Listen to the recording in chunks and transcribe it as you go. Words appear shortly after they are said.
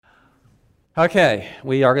Okay,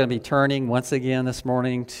 we are going to be turning once again this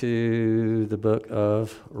morning to the book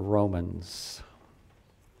of Romans.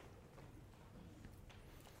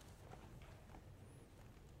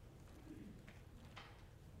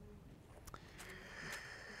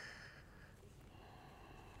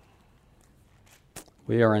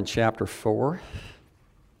 We are in chapter 4,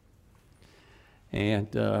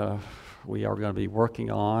 and we are going to be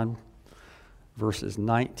working on verses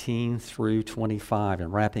 19 through 25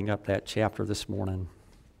 and wrapping up that chapter this morning.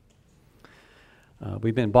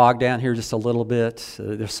 We've been bogged down here just a little bit.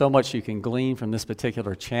 There's so much you can glean from this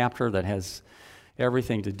particular chapter that has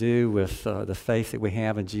everything to do with the faith that we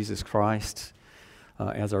have in Jesus Christ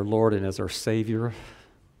as our Lord and as our Savior.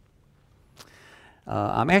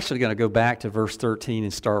 I'm actually going to go back to verse 13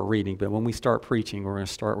 and start reading, but when we start preaching, we're going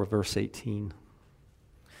to start with verse 18.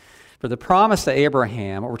 For the promise to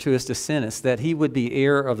Abraham, or to his descendants, that he would be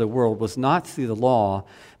heir of the world was not through the law,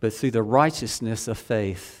 but through the righteousness of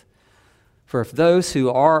faith. For if those who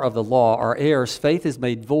are of the law are heirs, faith is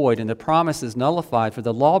made void, and the promise is nullified. For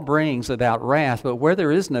the law brings about wrath, but where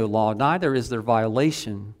there is no law, neither is there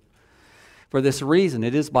violation. For this reason,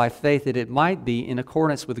 it is by faith that it might be in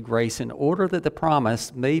accordance with grace, in order that the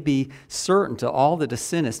promise may be certain to all the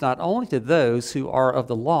descendants, not only to those who are of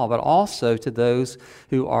the law, but also to those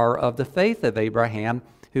who are of the faith of Abraham,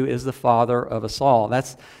 who is the father of us all.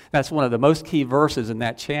 That's one of the most key verses in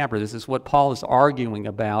that chapter. This is what Paul is arguing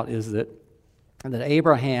about, is that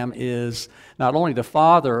Abraham is not only the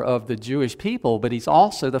father of the Jewish people, but he's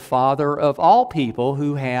also the father of all people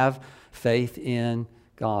who have faith in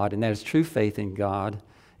God. And that is true faith in God,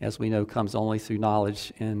 as we know, comes only through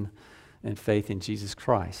knowledge and faith in Jesus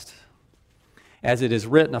Christ. As it is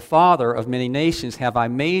written, a father of many nations have I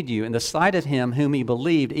made you, in the sight of him whom he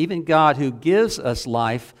believed, even God who gives us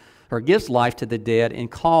life, or gives life to the dead,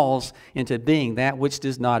 and calls into being that which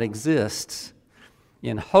does not exist.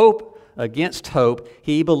 In hope against hope,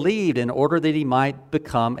 he believed in order that he might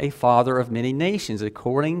become a father of many nations,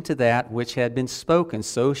 according to that which had been spoken,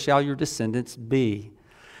 so shall your descendants be.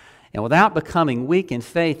 And without becoming weak in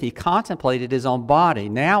faith, he contemplated his own body,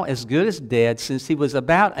 now as good as dead, since he was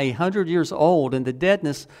about 100 years old in the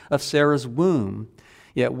deadness of Sarah's womb.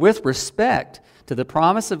 Yet with respect to the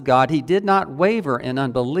promise of God, he did not waver in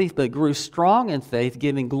unbelief, but grew strong in faith,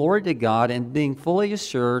 giving glory to God, and being fully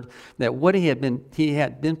assured that what he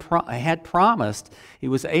had promised, he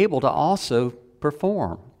was able to also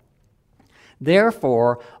perform.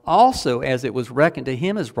 Therefore, also as it was reckoned to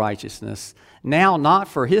him as righteousness, now not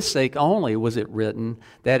for his sake only was it written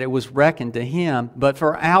that it was reckoned to him, but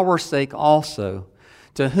for our sake also,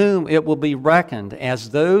 to whom it will be reckoned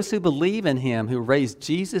as those who believe in him who raised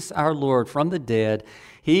Jesus our Lord from the dead,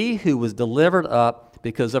 he who was delivered up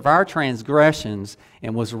because of our transgressions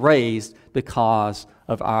and was raised because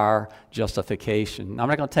of our justification. I'm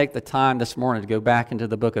not going to take the time this morning to go back into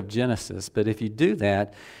the book of Genesis, but if you do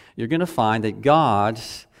that, you're going to find that God,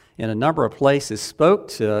 in a number of places, spoke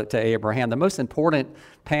to Abraham. The most important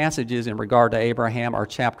passages in regard to Abraham are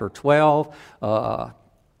chapter 12,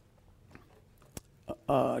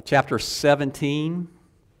 chapter 17,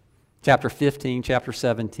 chapter 15, chapter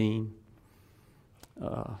 17.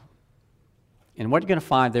 And what you're going to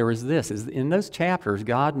find there is this, is in those chapters,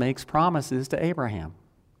 God makes promises to Abraham.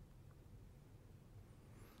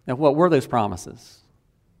 Now, what were those promises?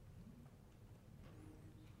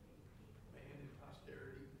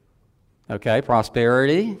 Okay,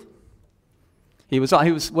 prosperity. He was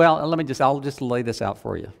well, I'll just lay this out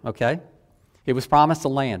for you, okay? He was promised a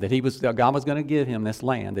land, that God was going to give him this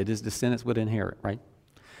land that his descendants would inherit, right?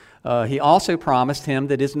 He also promised him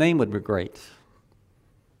that his name would be great,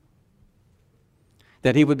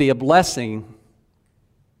 that he would be a blessing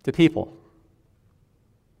to people.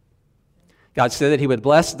 God said that he would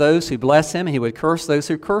bless those who bless him, and he would curse those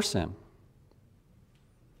who curse him.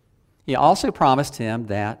 He also promised him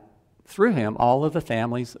that through him, all of the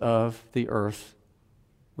families of the earth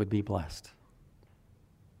would be blessed.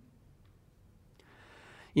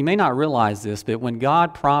 You may not realize this, but when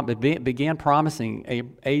God began promising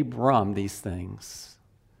Abram these things,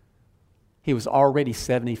 he was already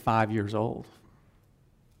 75 years old.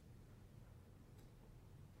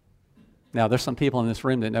 Now, there's some people in this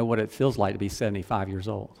room that know what it feels like to be 75 years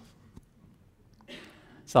old.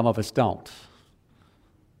 Some of us don't.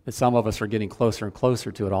 But some of us are getting closer and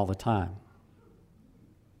closer to it all the time.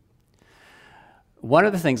 One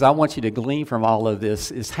of the things I want you to glean from all of this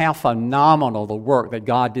is how phenomenal the work that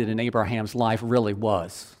God did in Abraham's life really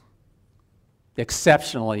was.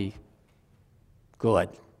 Exceptionally good.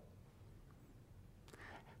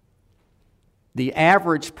 The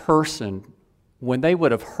average person, when they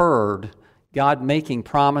would have heard God making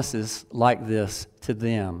promises like this to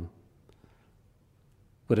them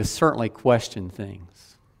would have certainly questioned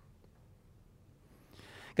things.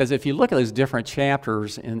 Because if you look at those different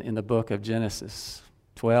chapters in the book of Genesis,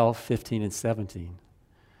 12, 15, and 17,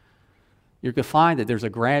 you're going to find that there's a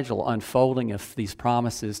gradual unfolding of these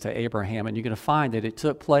promises to Abraham, and you're going to find that it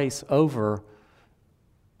took place over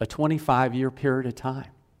a 25-year period of time.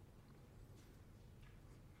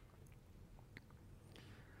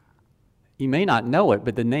 You may not know it,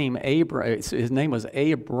 but the name his name was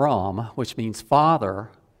Abram, which means father.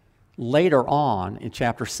 Later on, in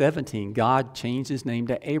chapter 17, God changed his name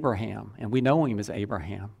to Abraham, and we know him as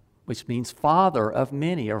Abraham, which means father of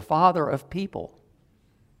many, or father of people.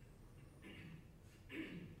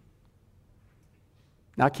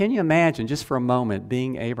 Now, can you imagine, just for a moment,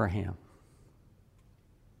 being Abraham?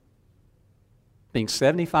 Being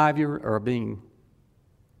 75 years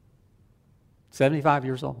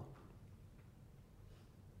old.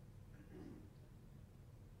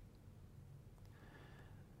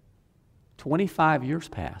 "25 years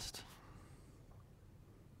passed.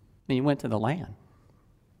 And he went to the land.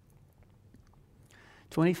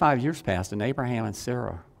 25 years passed, and Abraham and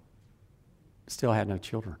Sarah still had no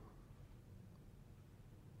children.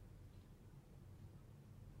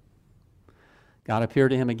 God appeared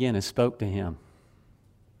to him again and spoke to him.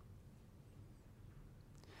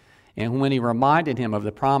 And when he reminded him of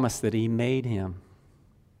the promise that he made him,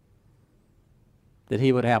 that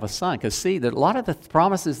he would have a son. Because see, that a lot of the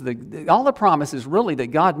promises, all the promises really that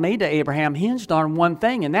God made to Abraham hinged on one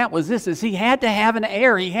thing, and that was this, is he had to have an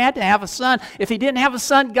heir. He had to have a son. If he didn't have a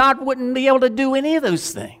son, God wouldn't be able to do any of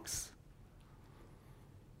those things.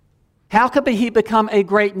 How could he become a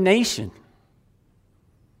great nation?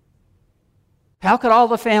 How could all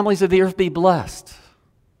the families of the earth be blessed?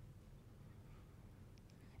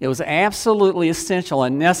 It was absolutely essential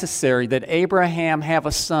and necessary that Abraham have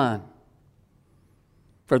a son,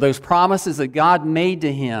 for those promises that God made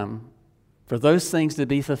to him, for those things to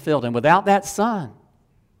be fulfilled. And without that son,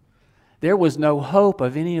 there was no hope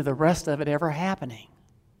of any of the rest of it ever happening.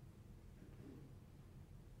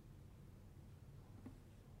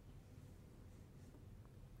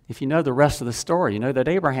 If you know the rest of the story, you know that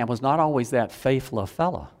Abraham was not always that faithful a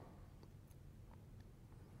fellow.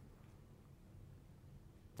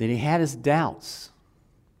 That he had his doubts.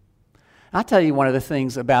 I'll tell you one of the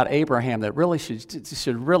things about Abraham that really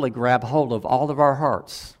should really grab hold of all of our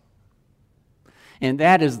hearts. And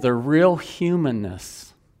that is the real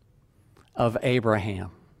humanness of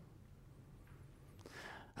Abraham.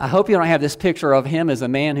 I hope you don't have this picture of him as a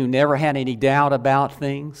man who never had any doubt about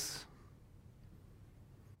things.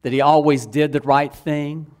 That he always did the right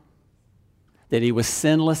thing. That he was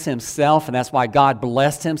sinless himself, and that's why God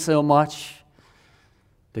blessed him so much.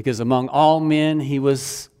 Because among all men, he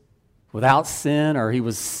was without sin, or he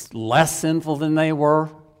was less sinful than they were.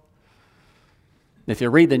 If you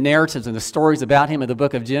read the narratives and the stories about him in the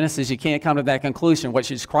book of Genesis, you can't come to that conclusion. What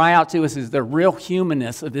should cry out to us is the real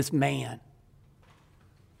humanness of this man.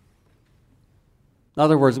 In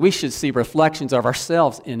other words, we should see reflections of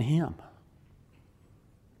ourselves in him.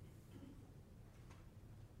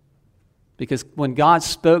 Because when God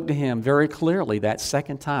spoke to him very clearly that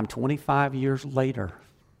second time, 25 years later,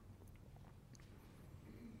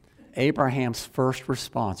 Abram's first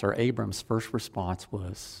response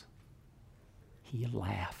was, he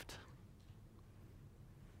laughed.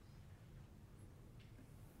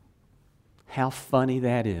 How funny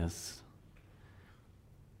that is.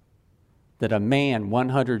 That a man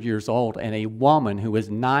 100 years old and a woman who is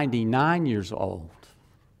 99 years old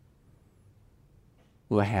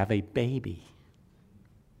will have a baby.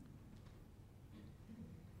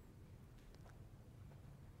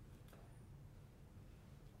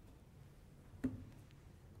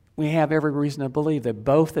 We have every reason to believe that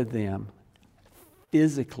both of them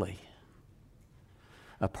physically,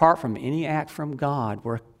 apart from any act from God,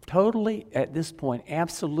 were totally, at this point,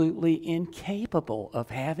 absolutely incapable of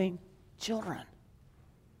having children.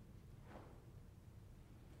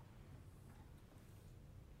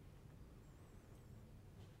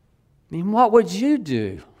 I mean, what would you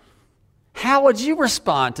do? How would you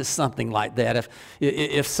respond to something like that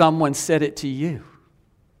if someone said it to you?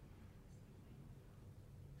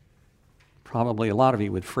 Probably a lot of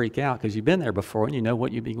you would freak out because you've been there before and you know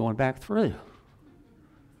what you'd be going back through.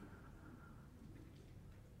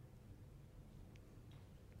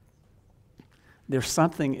 There's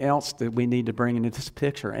something else that we need to bring into this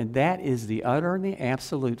picture, and that is the utter and the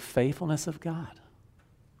absolute faithfulness of God.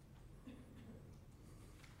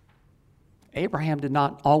 Abraham did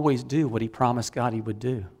not always do what he promised God he would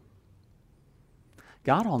do.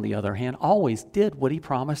 God, on the other hand, always did what he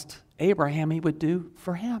promised Abraham, he would do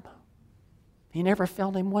for him. He never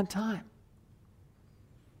failed him one time.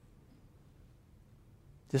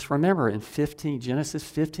 Just remember in Genesis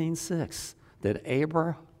 15:6, that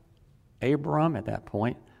Abram at that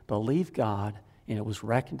point believed God, and it was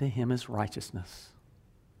reckoned to him as righteousness.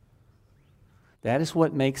 That is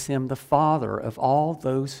what makes him the father of all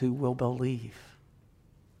those who will believe.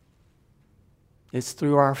 It's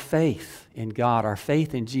through our faith in God, our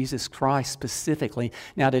faith in Jesus Christ specifically.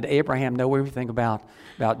 Now, did Abraham know everything about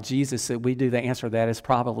Jesus that we do? The answer to that is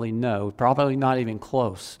probably no, probably not even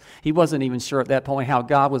close. He wasn't even sure at that point how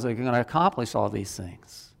God was going to accomplish all these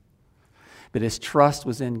things. But his trust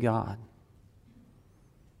was in God.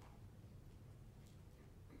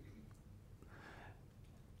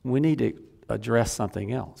 We need to address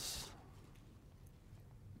something else.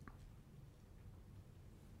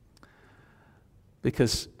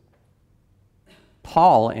 Because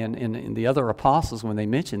Paul and the other apostles, when they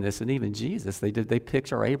mention this, and even Jesus, they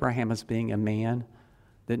picture Abraham as being a man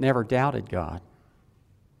that never doubted God.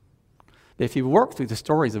 If you work through the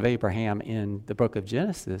stories of Abraham in the book of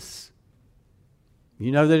Genesis,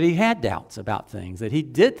 you know that he had doubts about things, that he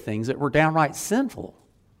did things that were downright sinful.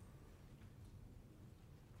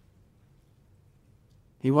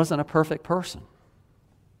 He wasn't a perfect person.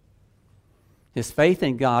 His faith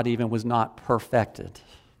in God even was not perfected.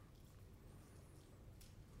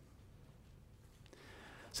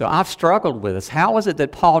 So I've struggled with this. How is it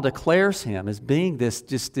that Paul declares him as being this?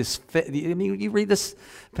 I mean, you read this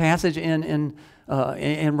passage in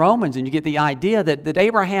Romans, and you get the idea that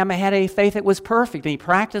Abraham had a faith that was perfect, and he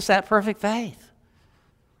practiced that perfect faith.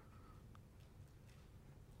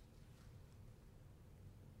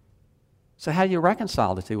 So how do you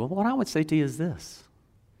reconcile the two? Well, what I would say to you is this.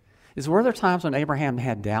 Were there times when Abraham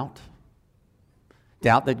had doubt?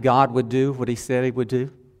 Doubt that God would do what he said he would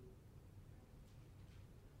do?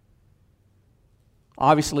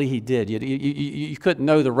 Obviously he did. You couldn't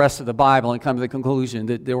know the rest of the Bible and come to the conclusion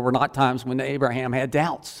that there were not times when Abraham had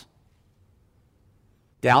doubts.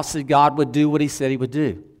 Doubts that God would do what he said he would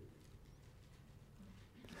do.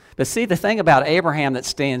 But see, the thing about Abraham that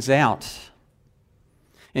stands out,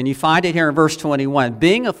 and you find it here in verse 21.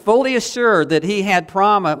 Being fully assured that he had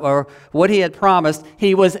promised, or what he had promised,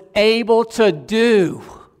 he was able to do.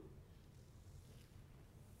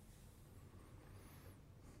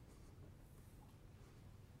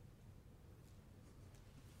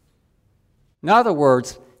 In other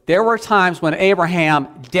words, there were times when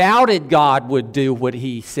Abraham doubted God would do what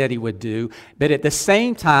he said he would do, but at the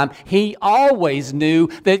same time, he always knew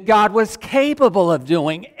that God was capable of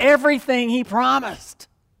doing everything he promised.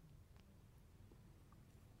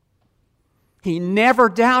 He never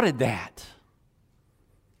doubted that.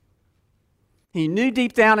 He knew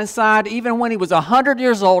deep down inside, even when he was 100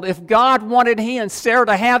 years old, if God wanted he and Sarah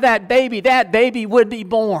to have that baby would be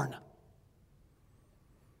born.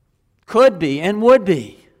 Could be and would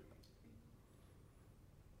be.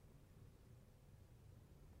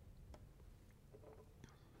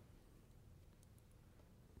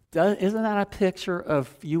 Isn't that a picture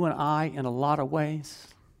of you and I in a lot of ways?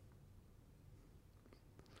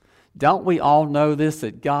 Don't we all know this,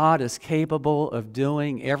 that God is capable of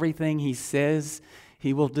doing everything he says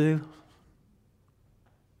he will do?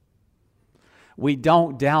 We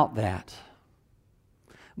don't doubt that.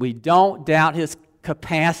 We don't doubt his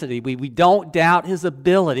capacity. We don't doubt his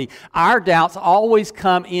ability. Our doubts always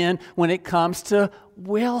come in when it comes to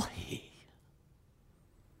will he?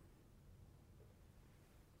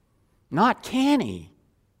 Not can he,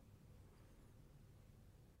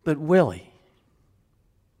 but will he?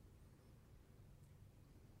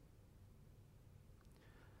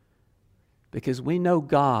 Because we know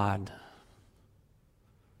God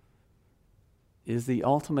is the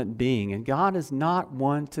ultimate being, and God is not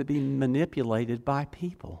one to be manipulated by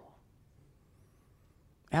people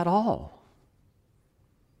at all.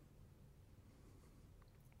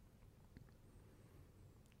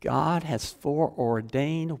 God has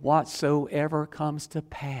foreordained whatsoever comes to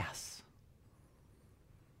pass.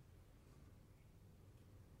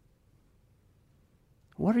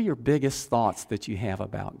 What are your biggest thoughts that you have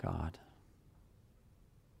about God?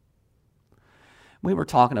 We were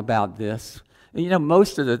talking about this. You know,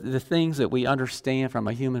 most of the things that we understand from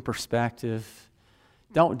a human perspective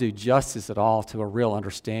don't do justice at all to a real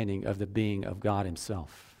understanding of the being of God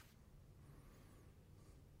himself.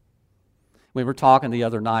 We were talking the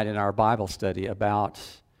other night in our Bible study about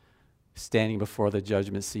standing before the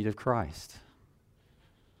judgment seat of Christ.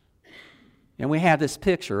 And we have this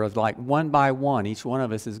picture of like one by one, each one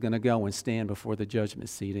of us is going to go and stand before the judgment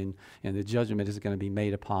seat, and the judgment is going to be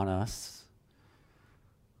made upon us.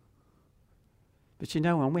 But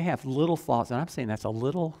when we have little thoughts, and I'm saying that's a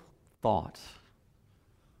little thought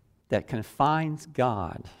that confines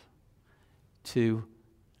God to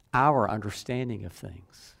our understanding of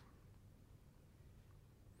things.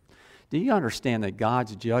 Do you understand that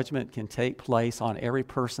God's judgment can take place on every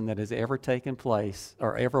person that has ever taken place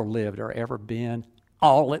or ever lived or ever been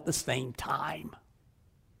all at the same time?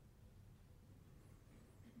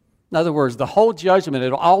 In other words, the whole judgment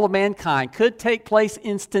of all of mankind could take place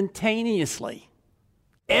instantaneously.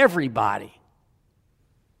 Everybody.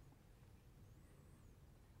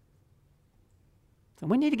 So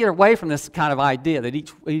we need to get away from this kind of idea that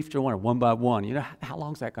each one by one. How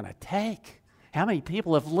long is that going to take? How many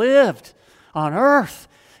people have lived on earth?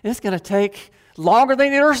 It's going to take longer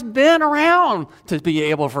than the earth's been around to be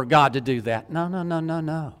able for God to do that.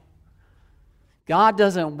 No. God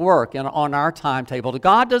doesn't work on our timetable.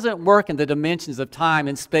 God doesn't work in the dimensions of time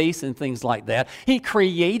and space and things like that. He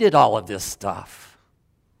created all of this stuff.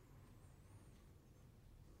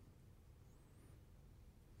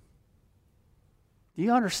 Do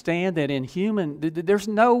you understand that there's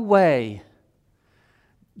no way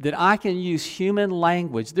that I can use human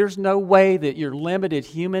language? There's no way that your limited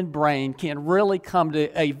human brain can really come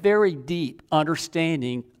to a very deep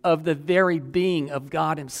understanding of the very being of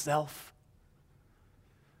God Himself.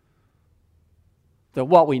 That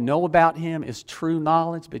what we know about Him is true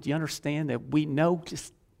knowledge, but do you understand that we know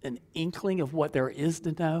just an inkling of what there is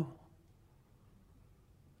to know?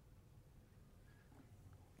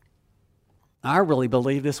 I really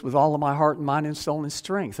believe this with all of my heart and mind and soul and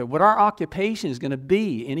strength, that what our occupation is going to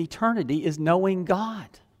be in eternity is knowing God.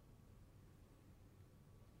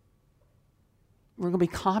 We're going to be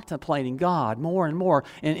contemplating God more and more.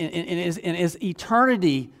 And as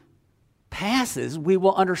eternity passes, we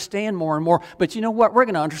will understand more and more. But you know what? We're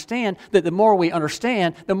going to understand that the more we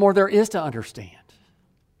understand, the more there is to understand.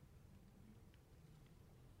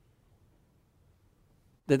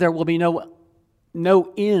 That there will be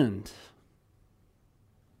no end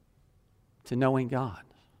to knowing God.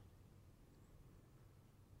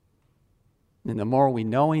 And the more we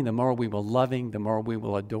know Him, the more we will love Him, the more we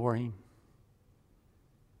will adore Him,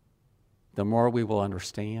 the more we will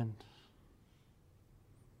understand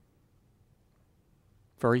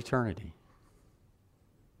for eternity.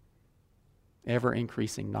 Ever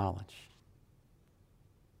increasing knowledge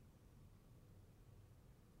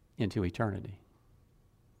into eternity.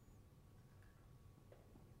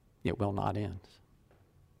 It will not end.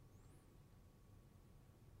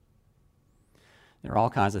 There are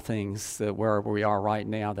all kinds of things that where we are right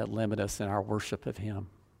now that limit us in our worship of Him.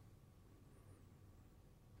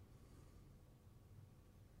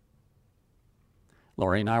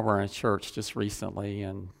 Lori and I were in church just recently,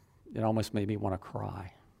 and it almost made me want to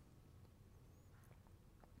cry.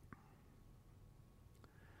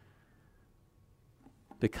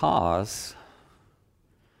 Because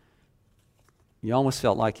you almost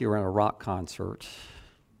felt like you were in a rock concert.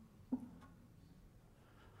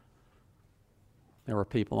 There were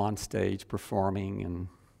people on stage performing, and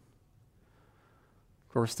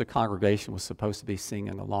of course the congregation was supposed to be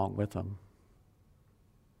singing along with them.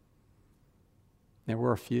 There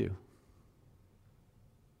were a few.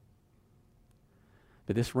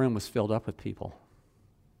 But this room was filled up with people.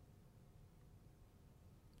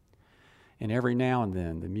 And every now and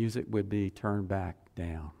then the music would be turned back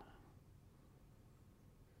down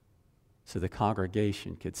so the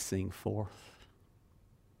congregation could sing forth.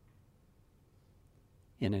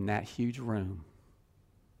 And in that huge room,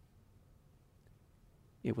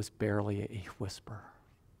 it was barely a whisper.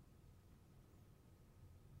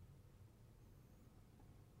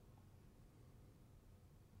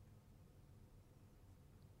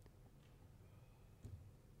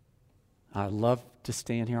 I love to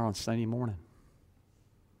stand here on Sunday morning.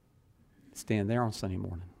 Stand there on Sunday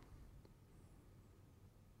morning.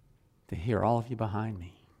 To hear all of you behind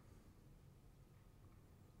me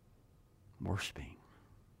worshiping.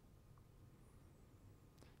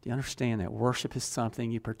 Do you understand that worship is something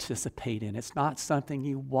you participate in? It's not something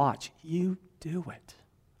you watch. You do it.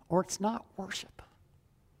 Or it's not worship.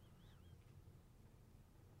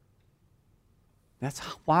 That's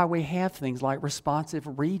why we have things like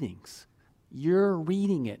responsive readings. You're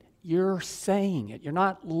reading it. You're saying it. You're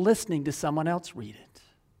not listening to someone else read it.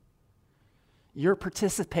 You're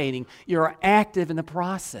participating. You're active in the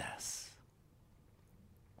process.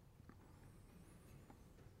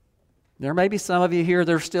 There may be some of you here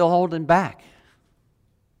that are still holding back.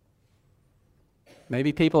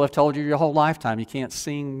 Maybe people have told you your whole lifetime you can't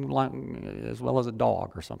sing like, as well as a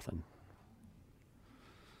dog or something.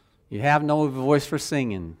 You have no voice for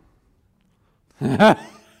singing.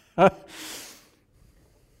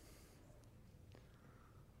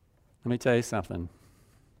 Let me tell you something.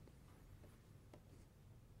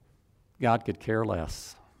 God could care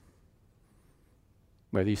less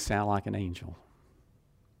whether you sound like an angel.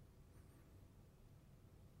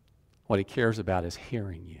 What he cares about is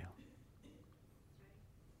hearing you.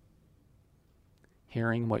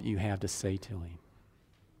 Hearing what you have to say to him.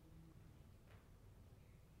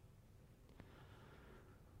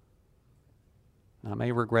 I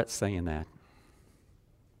may regret saying that,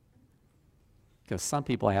 because some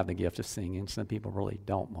people have the gift of singing, some people really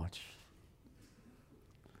don't much.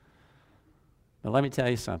 But let me tell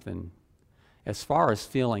you something. As far as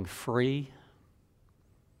feeling free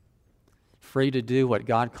to do what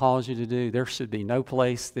God calls you to do, there should be no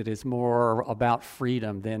place that is more about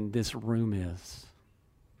freedom than this room is.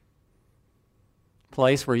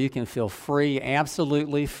 Place where you can feel free,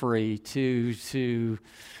 absolutely free to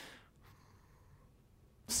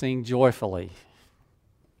sing joyfully,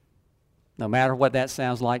 no matter what that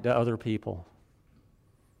sounds like to other people.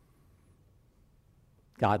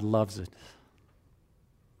 God loves it.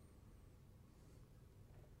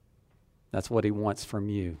 That's what he wants from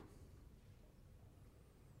you.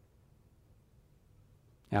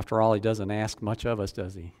 After all, he doesn't ask much of us,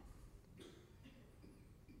 does he?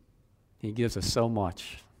 He gives us so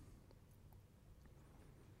much.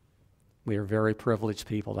 We are very privileged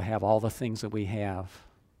people to have all the things that we have,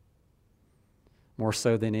 more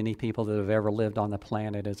so than any people that have ever lived on the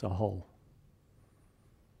planet as a whole.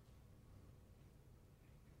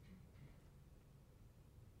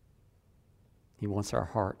 He wants our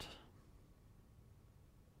heart.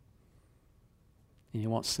 And he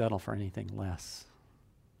won't settle for anything less,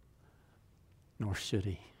 nor should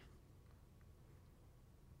he.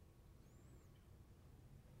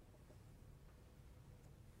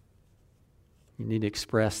 You need to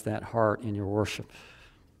express that heart in your worship.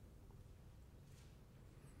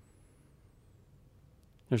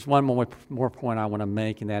 There's one more point I want to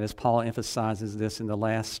make, and that is Paul emphasizes this in the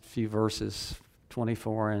last few verses,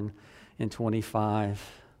 24 and 25.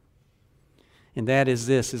 And that is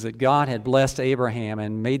this, is that God had blessed Abraham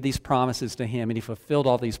and made these promises to him, and he fulfilled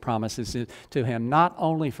all these promises to him, not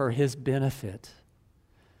only for his benefit,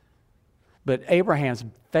 but Abraham's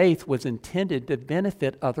faith was intended to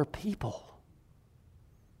benefit other people.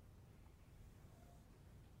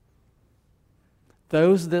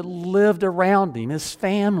 Those that lived around him, his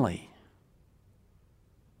family.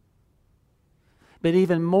 But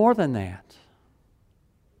even more than that,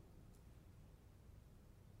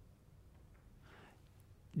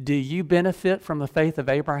 do you benefit from the faith of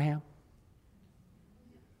Abraham?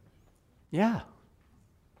 Yeah.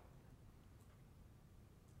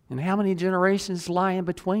 And how many generations lie in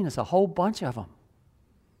between us? A whole bunch of them.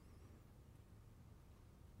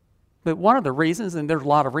 But one of the reasons, and there's a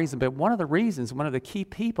lot of reasons, but one of the key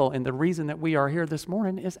people, and the reason that we are here this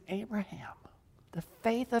morning is Abraham. The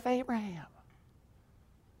faith of Abraham.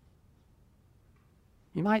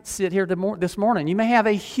 You might sit here this morning. You may have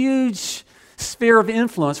a huge sphere of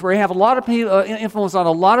influence where you have a lot of people, influence on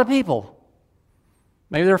a lot of people.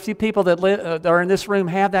 Maybe there are a few people that are in this room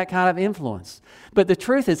have that kind of influence. But the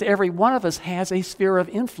truth is, every one of us has a sphere of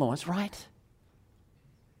influence, right?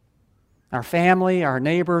 Our family, our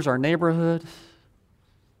neighbors, our neighborhood,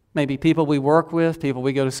 maybe people we work with, people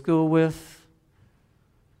we go to school with.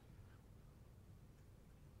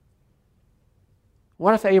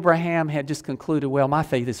 What if Abraham had just concluded, well, my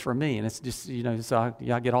faith is for me, and it's just, so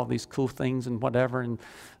I get all these cool things and whatever, and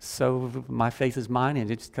so my faith is mine, and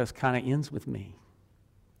it just kind of ends with me.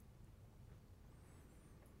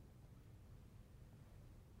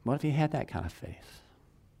 What if he had that kind of faith?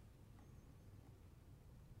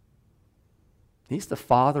 He's the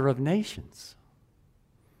Father of nations.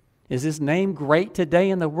 Is his name great today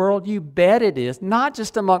in the world? You bet it is. Not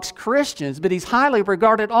just amongst Christians, but he's highly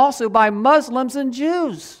regarded also by Muslims and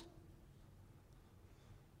Jews.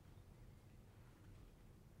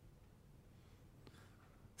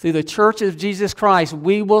 Through the Church of Jesus Christ,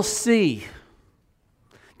 we will see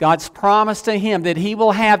God's promise to him that he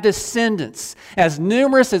will have descendants as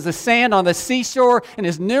numerous as the sand on the seashore and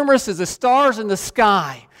as numerous as the stars in the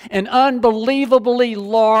sky. An unbelievably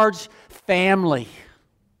large family.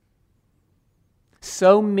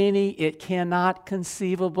 So many it cannot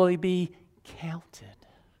conceivably be counted.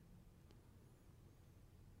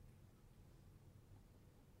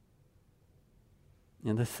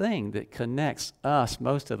 And the thing that connects us,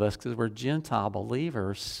 most of us, because we're Gentile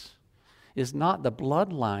believers, is not the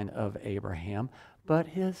bloodline of Abraham, but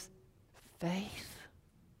his faith.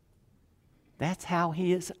 That's how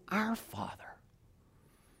he is our Father.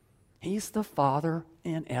 He's the Father,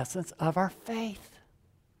 in essence, of our faith.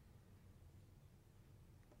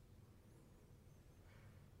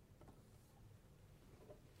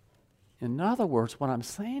 In other words, what I'm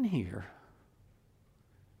saying here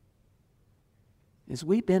is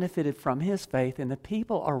we benefited from his faith, and the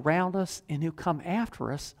people around us and who come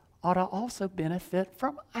after us ought to also benefit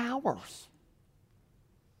from ours.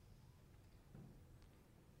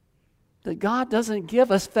 That God doesn't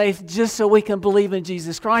give us faith just so we can believe in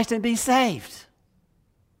Jesus Christ and be saved.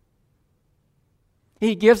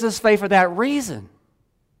 He gives us faith for that reason.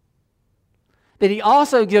 But he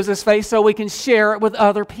also gives us faith so we can share it with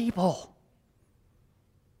other people.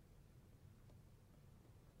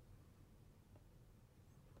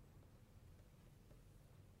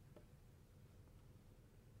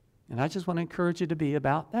 And I just want to encourage you to be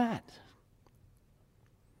about that.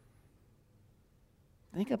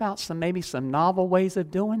 Think about maybe some novel ways of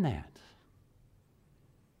doing that.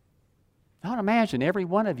 I would imagine every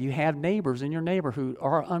one of you have neighbors in your neighborhood who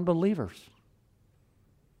are unbelievers.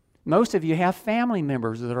 Most of you have family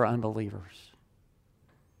members that are unbelievers.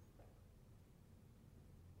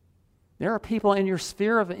 There are people in your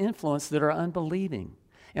sphere of influence that are unbelieving.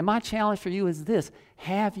 And my challenge for you is this: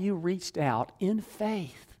 have you reached out in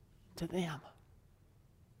faith to them?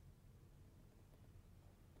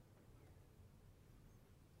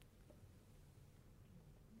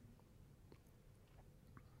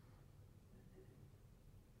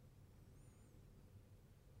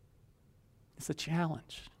 It's a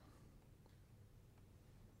challenge.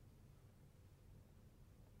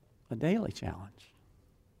 A daily challenge.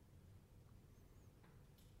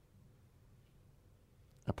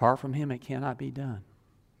 Apart from him, it cannot be done.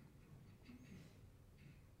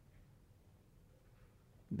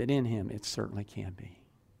 But in him, it certainly can be.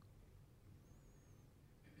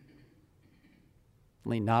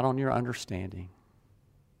 Lean not on your understanding.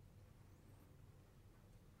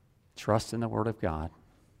 Trust in the Word of God.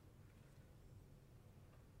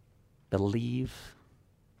 Believe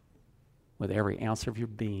with every ounce of your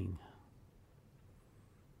being.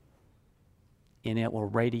 And it will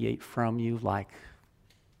radiate from you like,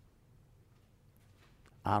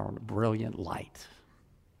 I don't know, brilliant light.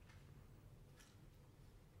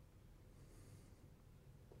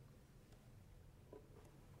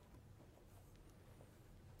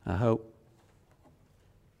 I hope.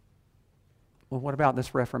 Well, what about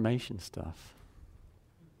this Reformation stuff?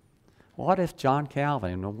 What if John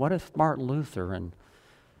Calvin, and what if Martin Luther, and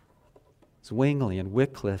Zwingli, and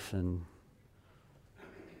Wycliffe, and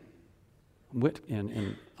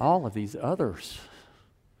all of these others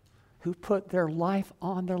who put their life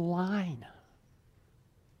on the line?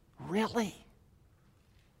 Really?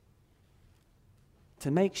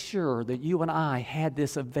 To make sure that you and I had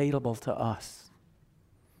this available to us.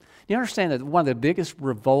 You understand that one of the biggest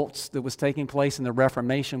revolts that was taking place in the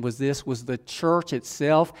Reformation was the church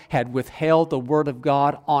itself had withheld the Word of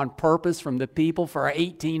God on purpose from the people for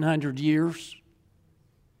 1,800 years.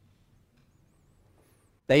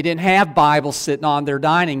 They didn't have Bibles sitting on their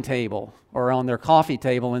dining table or on their coffee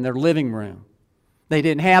table in their living room. They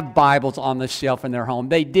didn't have Bibles on the shelf in their home.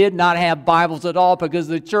 They did not have Bibles at all because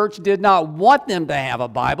the church did not want them to have a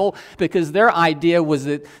Bible, because their idea was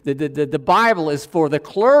that the Bible is for the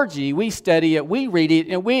clergy. We study it, we read it,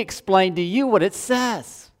 and we explain to you what it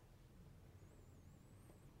says.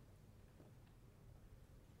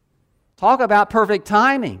 Talk about perfect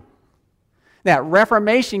timing. That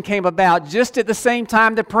Reformation came about just at the same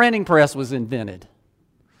time the printing press was invented.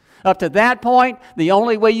 Up to that point, the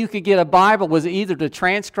only way you could get a Bible was either to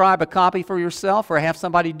transcribe a copy for yourself or have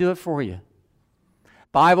somebody do it for you.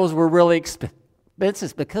 Bibles were really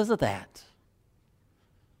expensive because of that.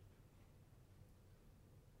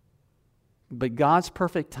 But God's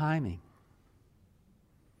perfect timing.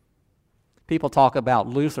 People talk about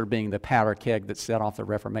Luther being the powder keg that set off the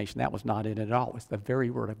Reformation. That was not it at all. It was the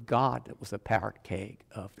very Word of God that was the powder keg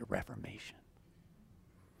of the Reformation,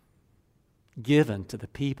 given to the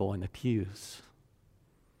people in the pews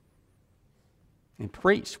and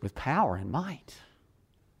preached with power and might,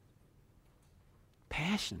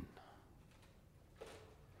 passion.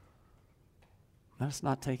 Let us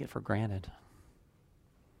not take it for granted.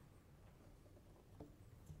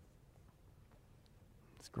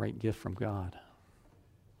 It's a great gift from God.